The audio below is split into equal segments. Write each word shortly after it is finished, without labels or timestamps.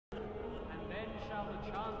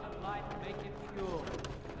chant of light make it pure.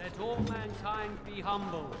 Let all mankind be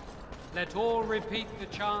humble. Let all repeat the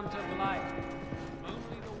chant of light.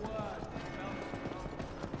 Only the word spells.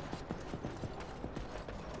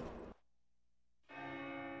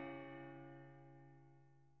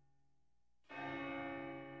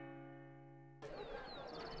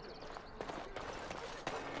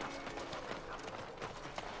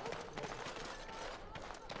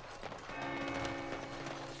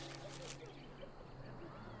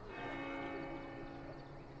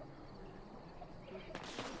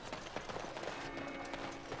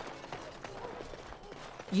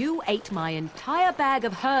 You ate my entire bag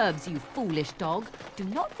of herbs, you foolish dog. Do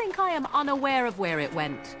not think I am unaware of where it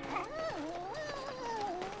went.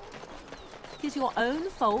 It is your own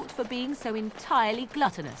fault for being so entirely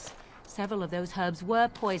gluttonous. Several of those herbs were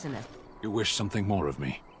poisonous. You wish something more of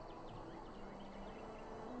me?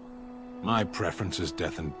 My preference is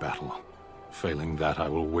death in battle. Failing that, I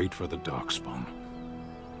will wait for the Darkspawn.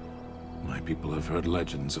 My people have heard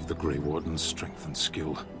legends of the Grey Warden's strength and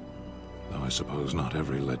skill. Though I suppose not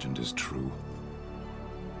every legend is true.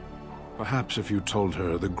 Perhaps if you told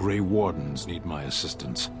her the Grey Wardens need my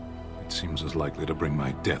assistance, it seems as likely to bring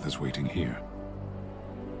my death as waiting here.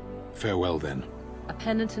 Farewell, then. A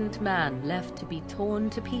penitent man left to be torn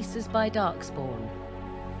to pieces by Darkspawn.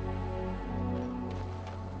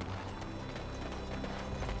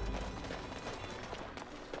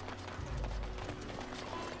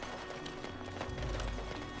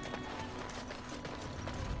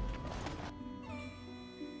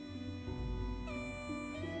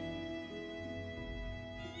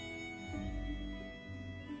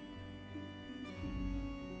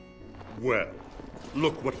 Well,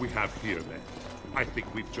 look what we have here, men. I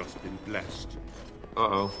think we've just been blessed.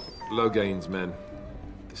 Uh-oh. Low gains, men.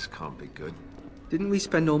 This can't be good. Didn't we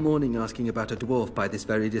spend all morning asking about a dwarf by this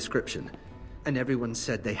very description? And everyone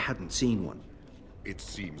said they hadn't seen one. It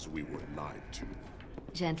seems we were lied to.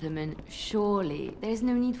 Gentlemen, surely there's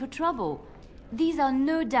no need for trouble. These are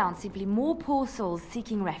no doubt simply more poor souls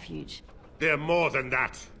seeking refuge. They're more than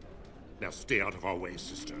that. Now stay out of our way,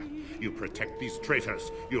 sister. You protect these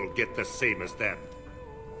traitors, you'll get the same as them.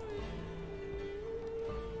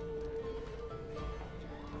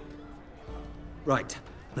 Right,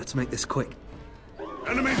 let's make this quick.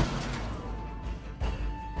 Enemy!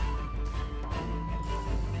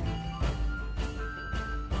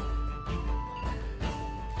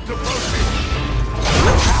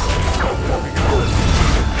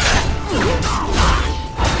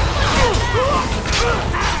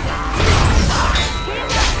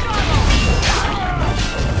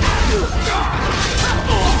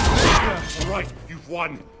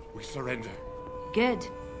 Won. We surrender. Good.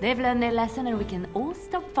 They've learned their lesson and we can all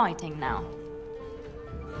stop fighting now.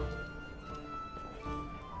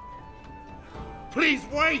 Please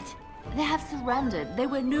wait! They have surrendered. They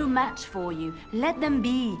were no match for you. Let them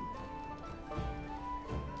be.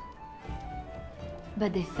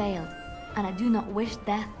 But they failed, and I do not wish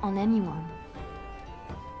death on anyone.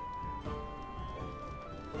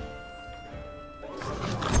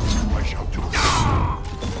 I shall do it.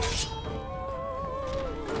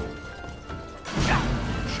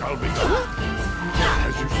 Shall be done.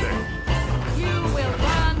 As you say. You will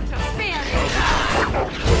run to fear.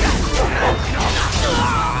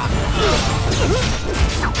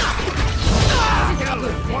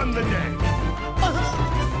 Gallus won the day.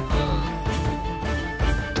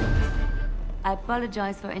 I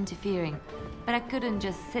apologize for interfering, but I couldn't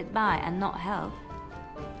just sit by and not help.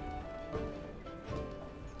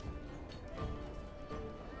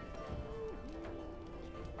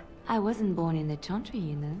 I wasn't born in the Chantry,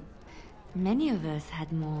 you know. Many of us had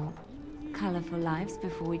more colorful lives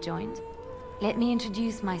before we joined. Let me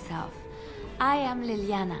introduce myself. I am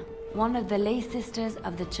Liliana, one of the lay sisters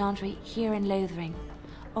of the Chantry here in Lothering.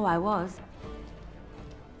 Oh, I was.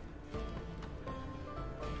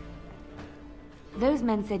 Those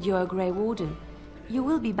men said you're a Grey Warden. You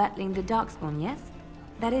will be battling the Darkspawn, yes?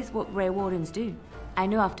 That is what Grey Wardens do. I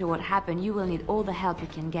know after what happened, you will need all the help you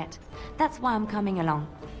can get. That's why I'm coming along.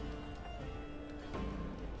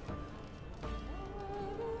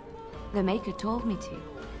 The Maker told me to.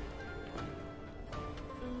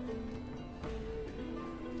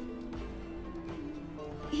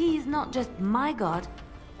 He is not just my god.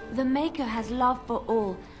 The Maker has love for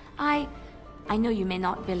all. I know you may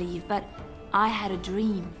not believe, but I had a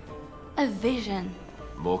dream. A vision.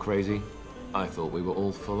 More crazy? I thought we were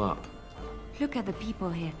all full up. Look at the people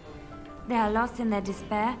here. They are lost in their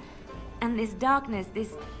despair, and this darkness,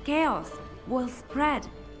 this chaos, will spread.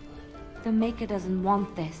 The Maker doesn't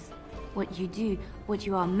want this. What you do, what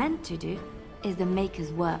you are meant to do, is the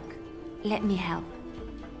Maker's work. Let me help.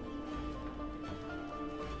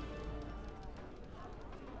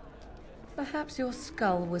 Perhaps your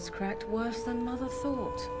skull was cracked worse than Mother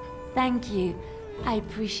thought. Thank you. I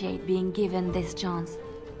appreciate being given this chance.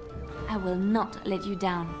 I will not let you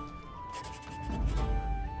down.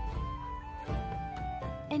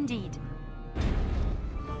 Indeed.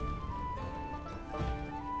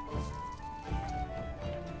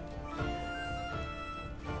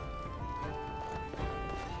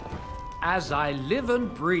 As I live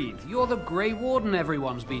and breathe, you're the Grey Warden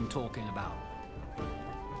everyone's been talking about.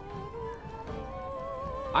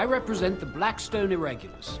 I represent the Blackstone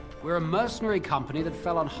Irregulars. We're a mercenary company that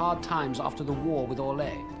fell on hard times after the war with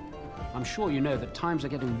Orlais. I'm sure you know that times are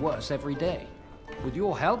getting worse every day. With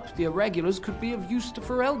your help, the Irregulars could be of use to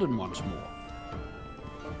Ferelden once more.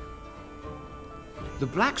 The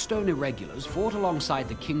Blackstone Irregulars fought alongside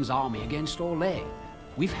the King's army against Orlais.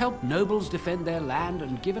 We've helped nobles defend their land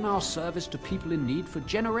and given our service to people in need for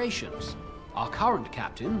generations. Our current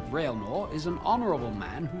captain, Raelnor, is an honorable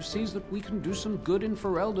man who sees that we can do some good in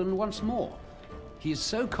Ferelden once more. He is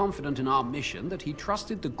so confident in our mission that he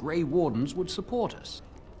trusted the Grey Wardens would support us.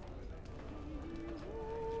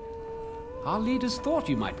 Our leaders thought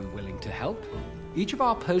you might be willing to help. Each of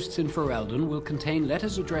our posts in Ferelden will contain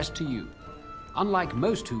letters addressed to you. Unlike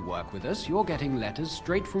most who work with us, you're getting letters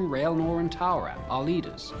straight from Raelnor and Tauran, our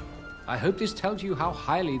leaders. I hope this tells you how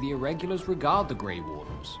highly the Irregulars regard the Grey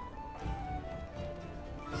Wardens.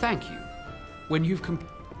 Thank you. When you've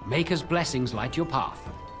Maker's blessings light your path.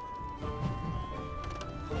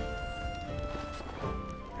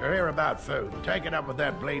 You're here about food. Take it up with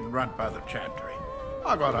that bleeding runt by the chantry.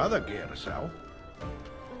 I got other gear to sell.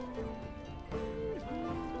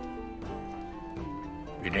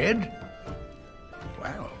 You did?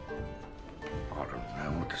 Well, I don't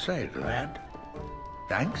know what to say to that.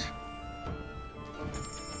 Thanks.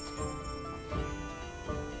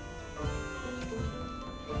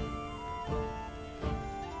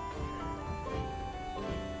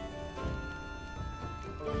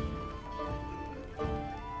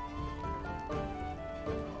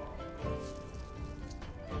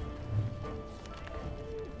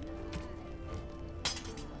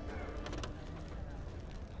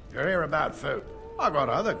 You're here about food. I got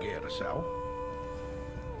other gear to sell.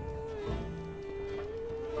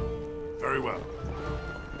 Very well.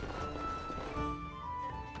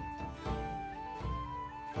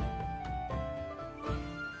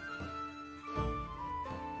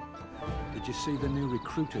 Did you see the new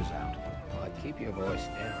recruiters out? I'd keep your voice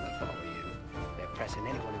down if I were you. They're pressing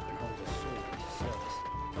anyone who can hold a sword into service.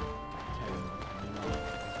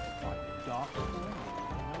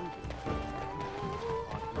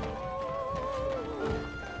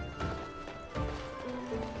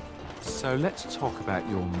 So let's talk about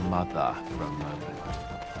your mother for a moment.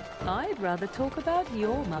 I'd rather talk about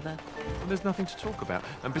your mother. Well, there's nothing to talk about.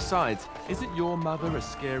 And besides, isn't your mother a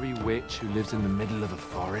scary witch who lives in the middle of a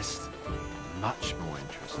forest? Much more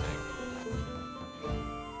interesting.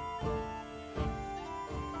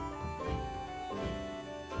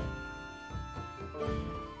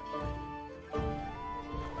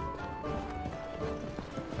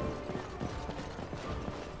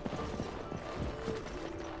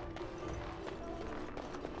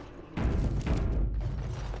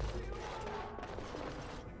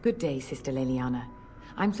 Good day, Sister Leliana.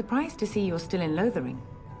 I'm surprised to see you're still in Lothering.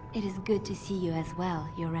 It is good to see you as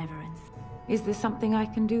well, Your Reverence. Is there something I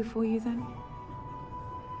can do for you, then?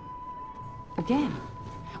 Again,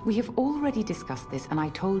 we have already discussed this, and I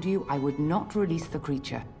told you I would not release the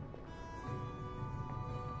creature.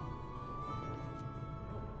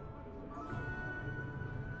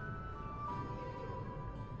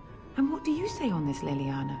 And what do you say on this,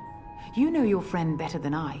 Leliana? You know your friend better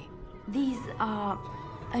than I. These are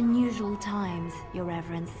unusual times, Your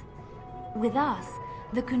Reverence. With us,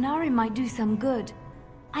 the Kunari might do some good.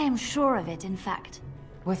 I am sure of it, in fact.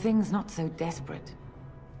 Were things not so desperate?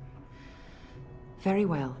 Very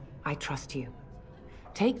well, I trust you.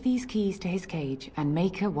 Take these keys to his cage and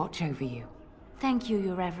make her watch over you. Thank you,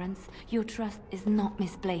 Your Reverence. Your trust is not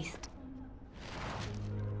misplaced.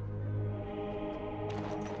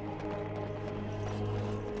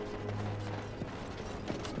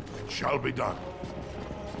 It shall be done.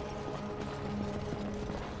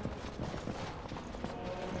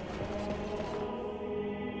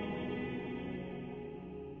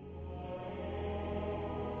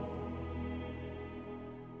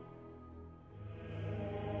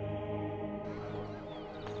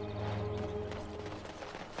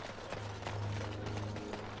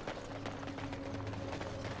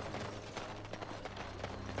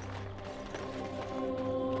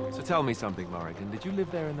 So tell me something, Morrigan. Did you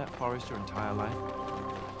live there in that forest your entire life?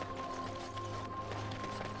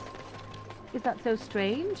 Is that so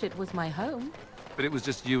strange? It was my home. But it was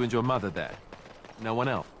just you and your mother there. No one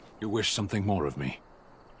else. You wish something more of me?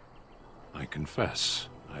 I confess,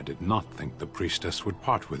 I did not think the priestess would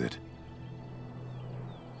part with it.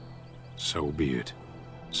 So be it.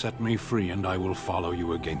 Set me free and I will follow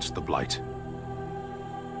you against the Blight.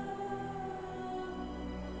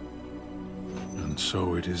 And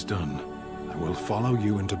so it is done. I will follow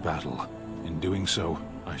you into battle. In doing so,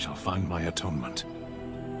 I shall find my atonement.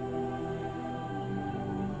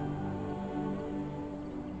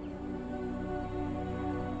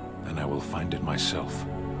 Then I will find it myself.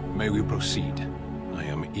 May we proceed? I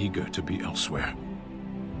am eager to be elsewhere.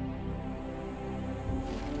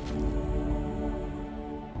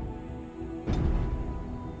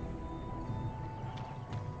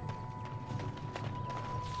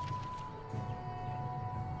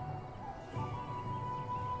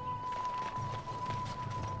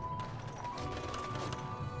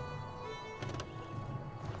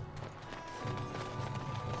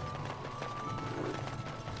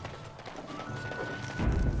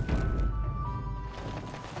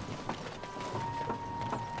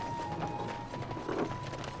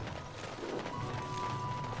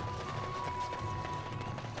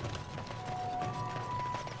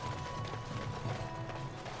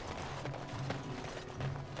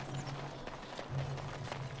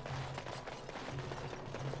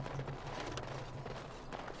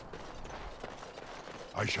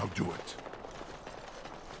 I shall do it.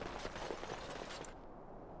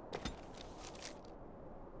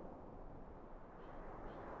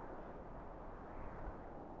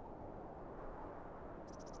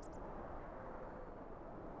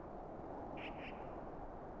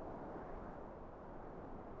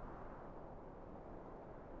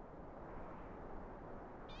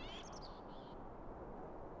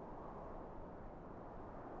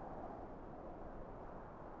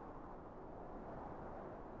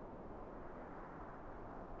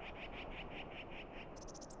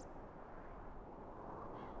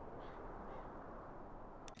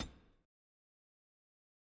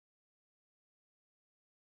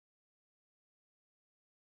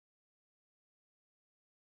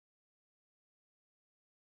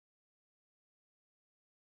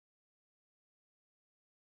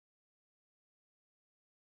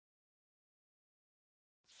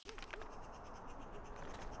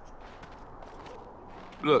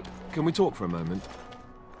 Look, can we talk for a moment?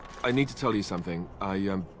 I need to tell you something.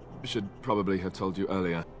 I, should probably have told you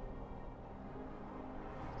earlier.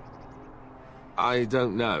 I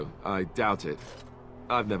don't know. I doubt it.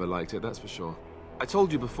 I've never liked it, that's for sure. I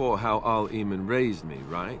told you before how Al-Eamon raised me,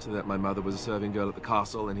 right? That my mother was a serving girl at the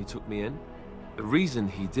castle and he took me in. The reason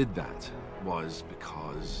he did that was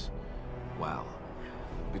because... well...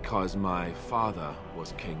 because my father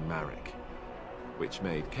was King Marek. Which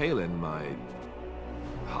made Kaelin my...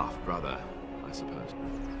 half-brother, I suppose.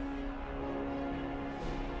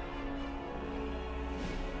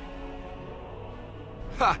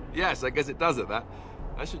 Ha! Yes, I guess it does at that.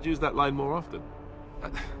 I should use that line more often.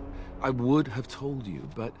 I would have told you,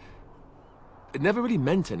 but it never really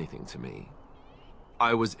meant anything to me.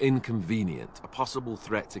 I was inconvenient, a possible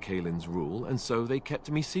threat to Kaelin's rule, and so they kept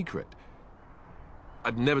me secret.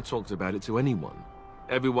 I'd never talked about it to anyone.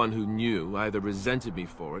 Everyone who knew either resented me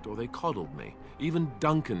for it or they coddled me. Even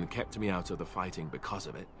Duncan kept me out of the fighting because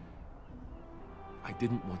of it. I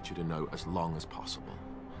didn't want you to know as long as possible.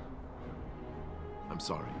 I'm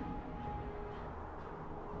sorry.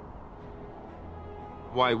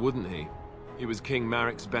 Why wouldn't he? He was King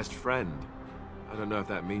Marek's best friend. I don't know if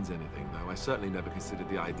that means anything, though. I certainly never considered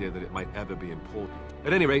the idea that it might ever be important.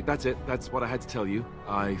 At any rate, that's it. That's what I had to tell you.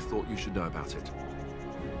 I thought you should know about it.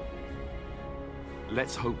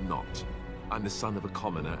 Let's hope not. I'm the son of a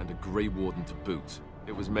commoner and a Grey Warden to boot.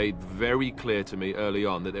 It was made very clear to me early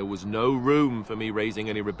on that there was no room for me raising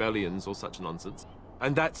any rebellions or such nonsense.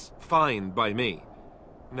 And that's fine by me.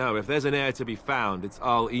 No, if there's an heir to be found, it's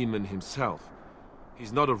Al-Eamon himself.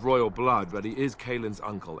 He's not of royal blood, but he is Kaelin's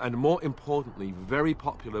uncle, and more importantly, very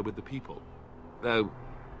popular with the people. Though,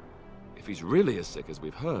 if he's really as sick as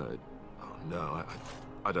we've heard... oh no,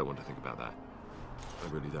 I don't want to think about that. I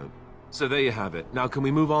really don't. So there you have it. Now can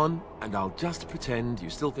we move on? And I'll just pretend you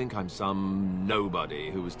still think I'm some nobody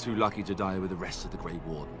who was too lucky to die with the rest of the Grey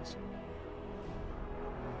Wardens.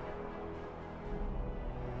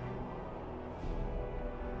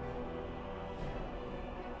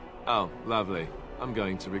 Oh, lovely. I'm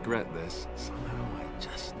going to regret this. Somehow I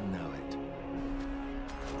just know it.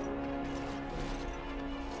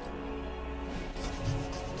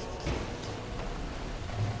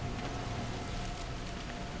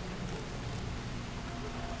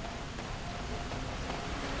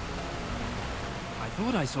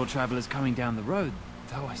 thought I saw travelers coming down the road,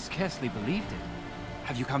 though I scarcely believed it.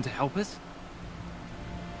 Have you come to help us?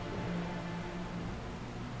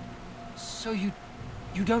 So you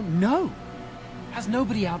don't know? Has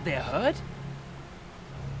nobody out there heard?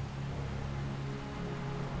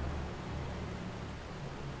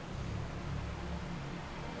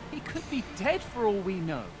 He could be dead for all we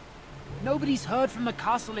know. Nobody's heard from the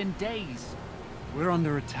castle in days. We're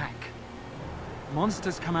under attack.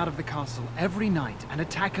 Monsters come out of the castle every night and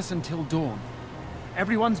attack us until dawn.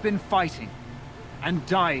 Everyone's been fighting and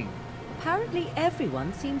dying. Apparently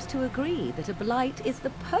everyone seems to agree that a blight is the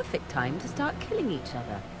perfect time to start killing each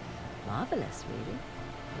other. Marvelous, really.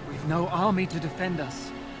 We've no army to defend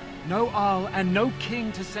us. No Arl and no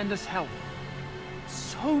king to send us help.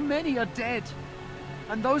 So many are dead.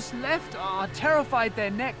 And those left are terrified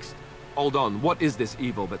they're next. Hold on, what is this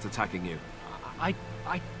evil that's attacking you?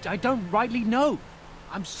 I don't rightly know.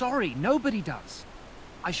 I'm sorry, nobody does.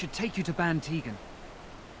 I should take you to Ban Tegan.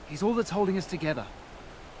 He's all that's holding us together.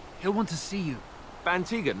 He'll want to see you. Ban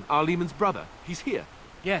Tegan, our Lehman's brother. He's here.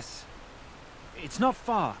 Yes. It's not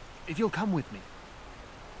far, if you'll come with me.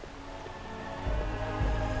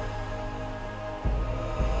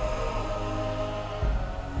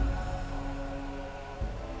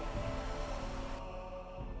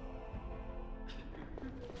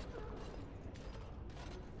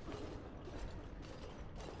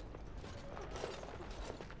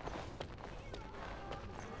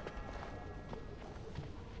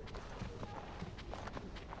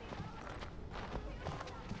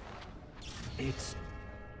 It's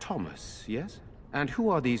Thomas, yes? And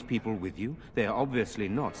who are these people with you? They are obviously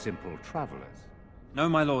not simple travelers. No,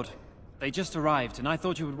 my lord. They just arrived, and I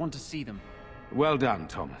thought you would want to see them. Well done,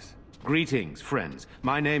 Thomas. Greetings, friends.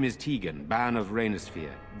 My name is Tegan, Ban of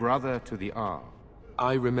Rainersphere, brother to the Arl.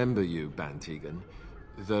 I remember you, Ban Tegan.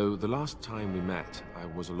 Though the last time we met, I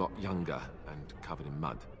was a lot younger and covered in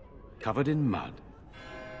mud. Covered in mud?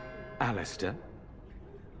 Alistair?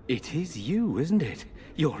 It is you, isn't it?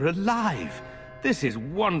 You're alive! This is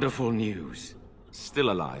wonderful news. Still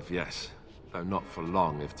alive, yes. Though not for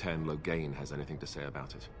long if Ten Loghain has anything to say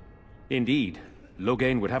about it. Indeed.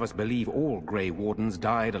 Loghain would have us believe all Grey Wardens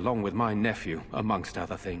died along with my nephew, amongst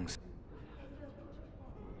other things.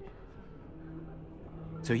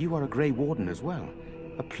 So you are a Grey Warden as well.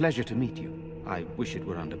 A pleasure to meet you. I wish it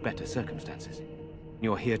were under better circumstances.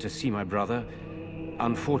 You're here to see my brother.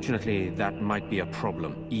 Unfortunately, that might be a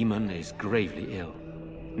problem. Eamon is gravely ill.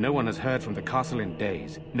 No one has heard from the castle in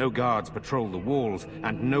days. No guards patrol the walls,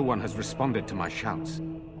 and no one has responded to my shouts.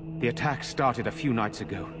 The attack started a few nights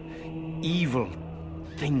ago. Evil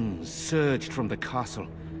things surged from the castle.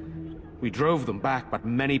 We drove them back, but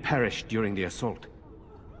many perished during the assault.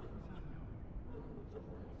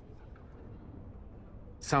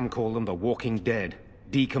 Some call them the Walking Dead,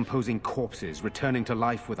 decomposing corpses returning to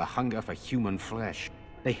life with a hunger for human flesh.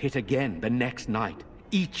 They hit again the next night.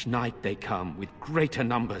 Each night they come, with greater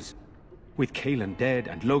numbers. With Cailan dead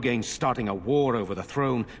and Loghain starting a war over the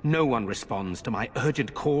throne, no one responds to my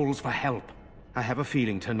urgent calls for help. I have a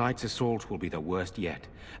feeling tonight's assault will be the worst yet.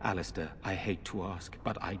 Alistair, I hate to ask,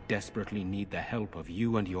 but I desperately need the help of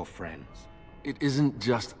you and your friends. It isn't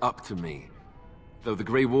just up to me. Though the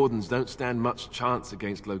Grey Wardens don't stand much chance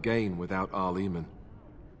against Loghain without Arl Eamon.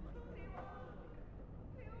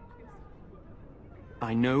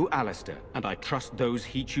 I know Alistair, and I trust those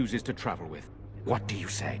he chooses to travel with. What do you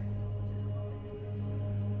say?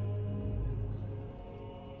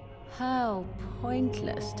 How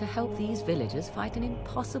pointless to help these villagers fight an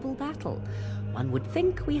impossible battle. One would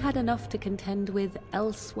think we had enough to contend with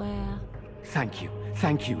elsewhere. Thank you.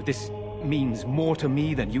 Thank you. This means more to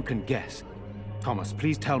me than you can guess. Thomas,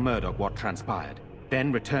 please tell Murdoch what transpired.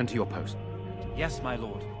 Then return to your post. Yes, my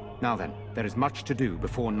lord. Now then, there is much to do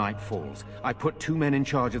before night falls. I put 2 men in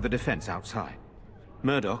charge of the defense outside.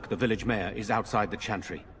 Murdoch, the village mayor, is outside the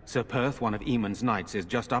chantry. Sir Perth, one of Eamon's knights, is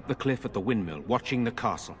just up the cliff at the windmill, watching the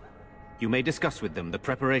castle. You may discuss with them the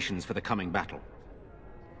preparations for the coming battle.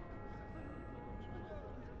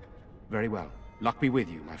 Very well. Luck be with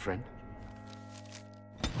you, my friend.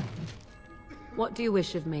 What do you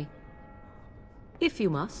wish of me? If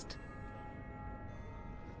you must.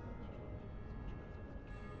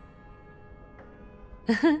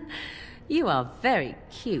 You are very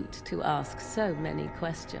cute to ask so many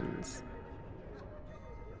questions.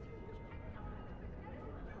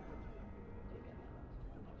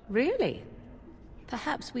 Really?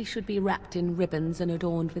 Perhaps we should be wrapped in ribbons and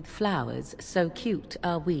adorned with flowers. So cute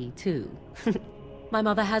are we, too. My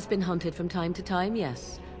mother has been hunted from time to time,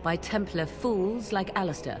 yes, by Templar fools like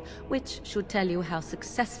Alistair, which should tell you how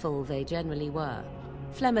successful they generally were.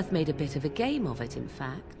 Flemeth made a bit of a game of it, in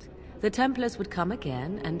fact. The Templars would come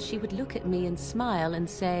again, and she would look at me and smile and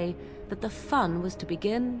say that the fun was to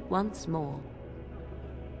begin once more.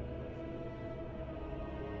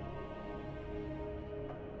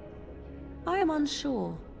 I am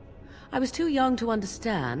unsure. I was too young to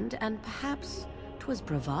understand, and perhaps 'twas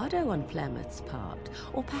bravado on Flemeth's part,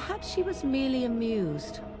 or perhaps she was merely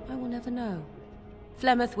amused. I will never know.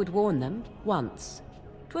 Flemeth would warn them once.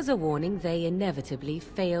 'Twas a warning they inevitably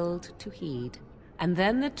failed to heed. And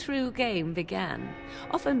then the true game began.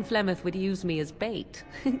 Often Flemeth would use me as bait.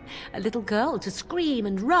 A little girl to scream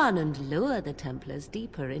and run and lure the Templars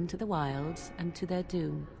deeper into the wilds and to their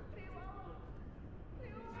doom.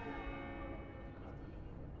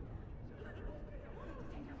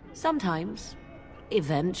 Sometimes,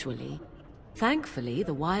 eventually. Thankfully,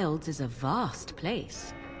 the wilds is a vast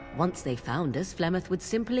place. Once they found us, Flemeth would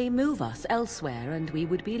simply move us elsewhere and we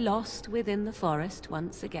would be lost within the forest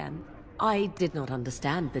once again. I did not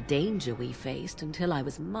understand the danger we faced until I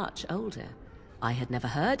was much older. I had never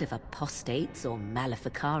heard of apostates or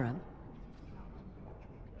maleficarum.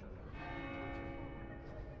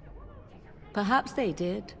 Perhaps they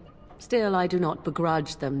did. Still, I do not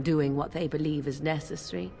begrudge them doing what they believe is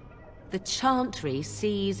necessary. The Chantry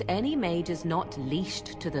sees any mages not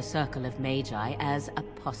leashed to the Circle of Magi as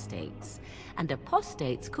apostates. And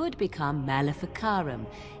apostates could become maleficarum,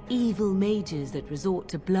 evil mages that resort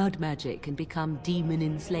to blood magic and become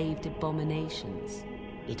demon-enslaved abominations.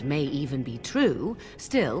 It may even be true.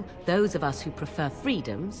 Still, those of us who prefer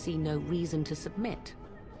freedom see no reason to submit.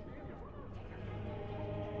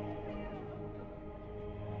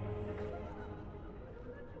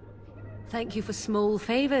 Thank you for small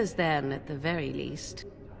favors, then, at the very least.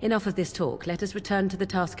 Enough of this talk. Let us return to the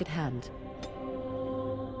task at hand.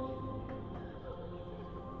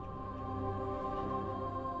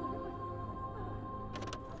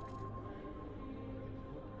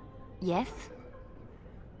 Yes?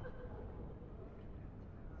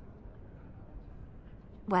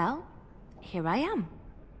 Well, here I am.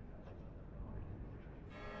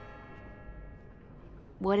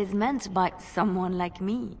 What is meant by someone like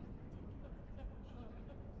me?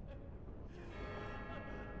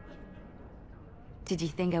 Did you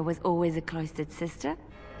think I was always a cloistered sister?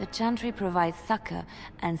 The Chantry provides succor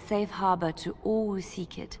and safe harbor to all who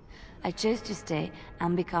seek it. I chose to stay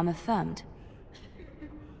and become affirmed.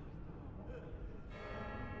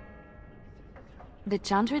 The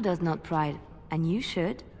Chantry does not pride, and you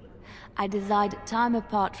should. I desired time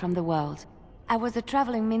apart from the world. I was a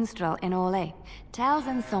traveling minstrel in Orlais. Tales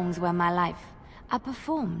and songs were my life. I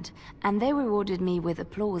performed, and they rewarded me with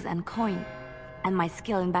applause and coin. And my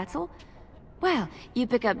skill in battle? Well, you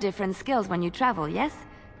pick up different skills when you travel, yes?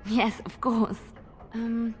 Yes, of course.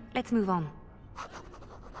 Let's move on.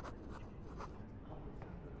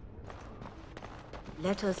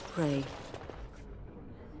 Let us pray.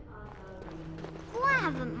 Why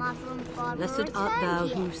haven't Mother and Father Blessed art thou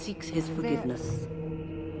returned who yet? seeks his forgiveness.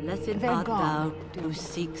 Blessed art thou who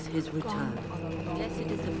seeks his return.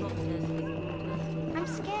 Blessed is the process. I'm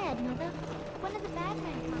scared, Mother. When are the bad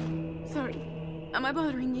men coming? Sorry. Am I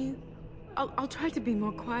bothering you? I'll try to be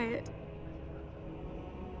more quiet.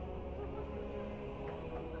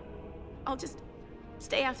 I'll just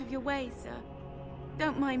stay out of your way, sir.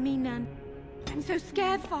 Don't mind me, Nan. I'm so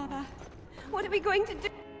scared, Father. What are we going to do?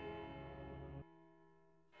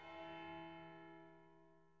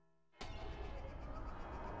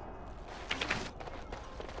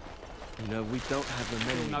 You know, we don't have the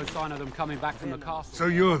men. No sign of them coming back from the castle. So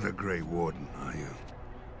you're the Grey Warden, are you?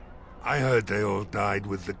 I heard they all died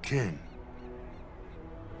with the king.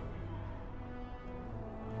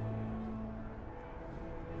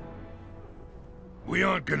 We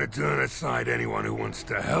aren't gonna turn aside anyone who wants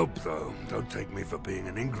to help, though. Don't take me for being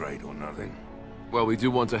an ingrate or nothing. Well, we do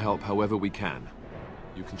want to help however we can.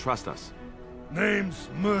 You can trust us. Name's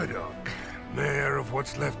Murdoch, mayor of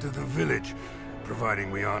what's left of the village,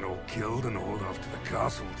 providing we aren't all killed and hauled off to the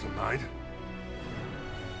castle tonight.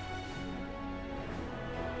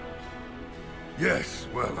 Yes,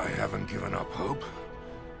 well, I haven't given up hope.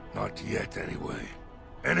 Not yet, anyway.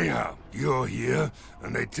 Anyhow, you're here,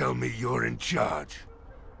 and they tell me you're in charge.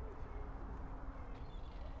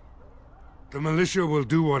 The militia will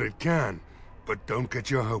do what it can, but don't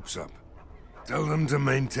get your hopes up. Tell them to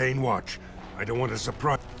maintain watch. I don't want a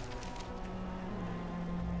surprise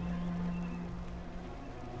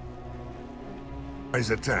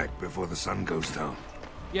attack before the sun goes down.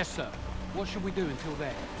 Yes, sir. What should we do until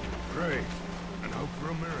then? Pray, and hope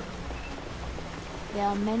for a miracle. There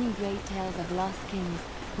are many great tales of lost kings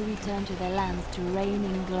who return to their lands to reign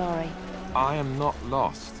in glory. I am not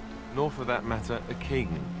lost. nor for that matter, a king.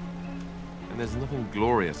 And there's nothing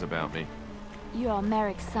glorious about me. You are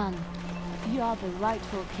Merrick's son. You are the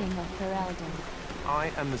rightful king of Ferelden.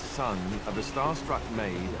 I am the son of a star-struck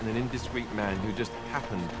maid and an indiscreet man who just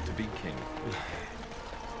happened to be king.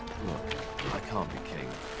 Look, I can't be king.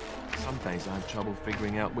 Some days I have trouble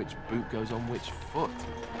figuring out which boot goes on which foot.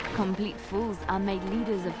 Complete fools are made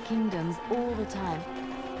leaders of kingdoms all the time.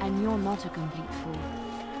 And you're not a complete fool.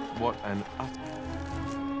 What an utter...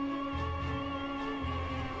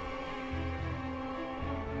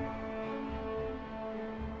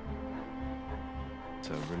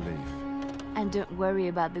 relief. And don't worry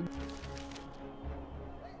about the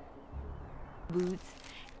boots.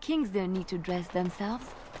 Kings don't need to dress themselves.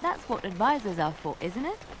 That's what advisors are for, isn't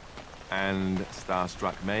it? And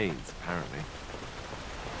star-struck maids, apparently.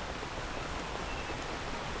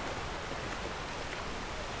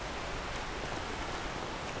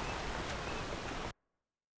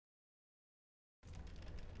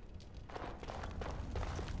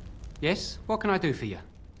 Yes? What can I do for you?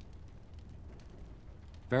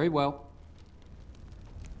 Very well.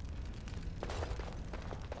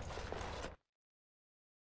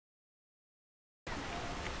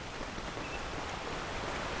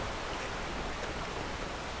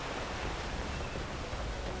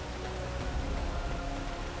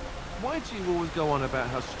 Why do you always go on about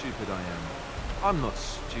how stupid I am? I'm not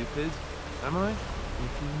stupid, am I?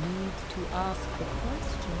 If you need to ask the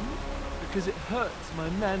question... Because it hurts my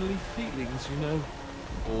manly feelings, you know.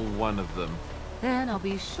 Or one of them. Then I'll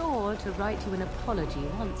be sure to write you an apology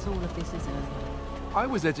once all of this is over. I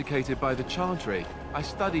was educated by the Chantry. I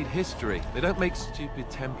studied history. They don't make stupid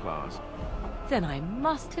Templars. Then I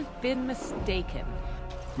must have been mistaken.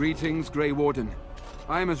 Greetings, Grey Warden.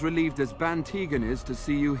 I am as relieved as Ban Tegan is to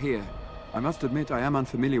see you here. I must admit I am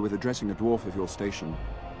unfamiliar with addressing a dwarf of your station.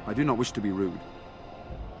 I do not wish to be rude.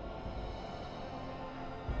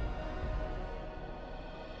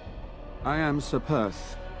 I am Sir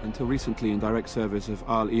Perth, until recently in direct service of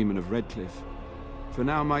Arl Eamon of RedClifford. For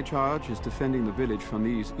now my charge is defending the village from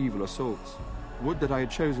these evil assaults. Would that I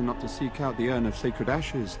had chosen not to seek out the urn of sacred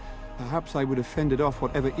ashes. Perhaps I would have fended off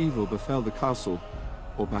whatever evil befell the castle,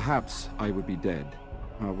 or perhaps I would be dead.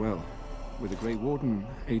 Ah well, with the Grey Warden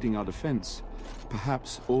aiding our defense,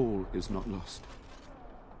 perhaps all is not lost.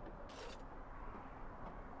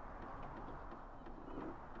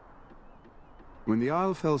 When the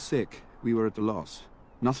Isle fell sick, we were at a loss.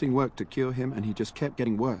 Nothing worked to cure him, and he just kept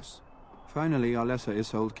getting worse. Finally, our lesser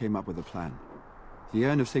Isolde came up with a plan. The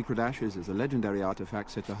Urn of Sacred Ashes is a legendary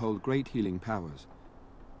artifact said to hold great healing powers.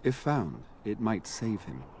 If found, it might save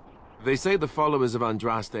him. They say the followers of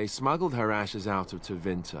Andraste smuggled her ashes out of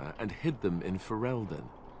Tevinter and hid them in Ferelden.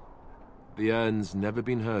 The urn's never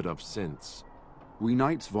been heard of since. We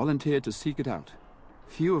knights volunteered to seek it out.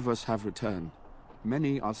 Few of us have returned.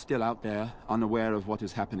 Many are still out there, unaware of what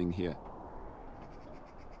is happening here.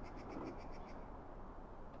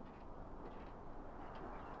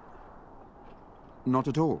 Not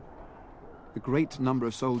at all. A great number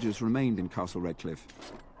of soldiers remained in Castle RedClifford.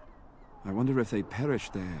 I wonder if they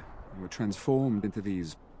perished there, and were transformed into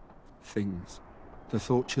these... things. The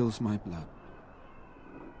thought chills my blood.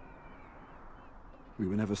 We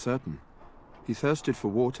were never certain. He thirsted for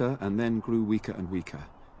water, and then grew weaker and weaker.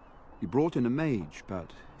 He brought in a mage,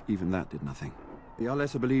 but even that did nothing. The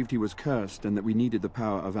Arlessa believed he was cursed, and that we needed the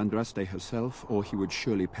power of Andraste herself, or he would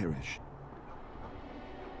surely perish.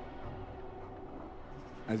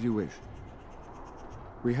 As you wish.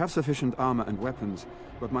 We have sufficient armor and weapons,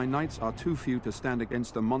 but my knights are too few to stand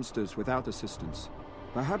against the monsters without assistance.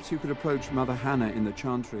 Perhaps you could approach Mother Hannah in the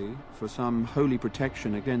Chantry for some holy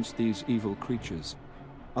protection against these evil creatures.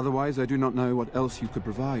 Otherwise, I do not know what else you could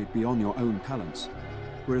provide beyond your own talents.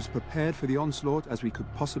 We're as prepared for the onslaught as we could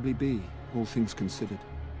possibly be, all things considered.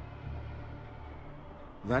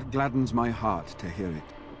 That gladdens my heart to hear it.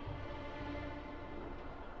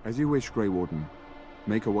 As you wish, Grey Warden.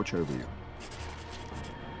 Make a watch over you.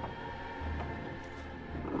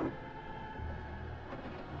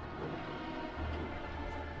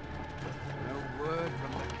 No word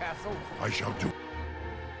from the castle? I shall do.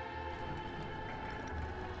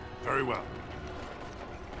 Very well.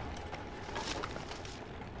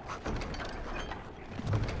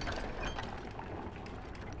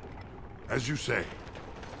 As you say.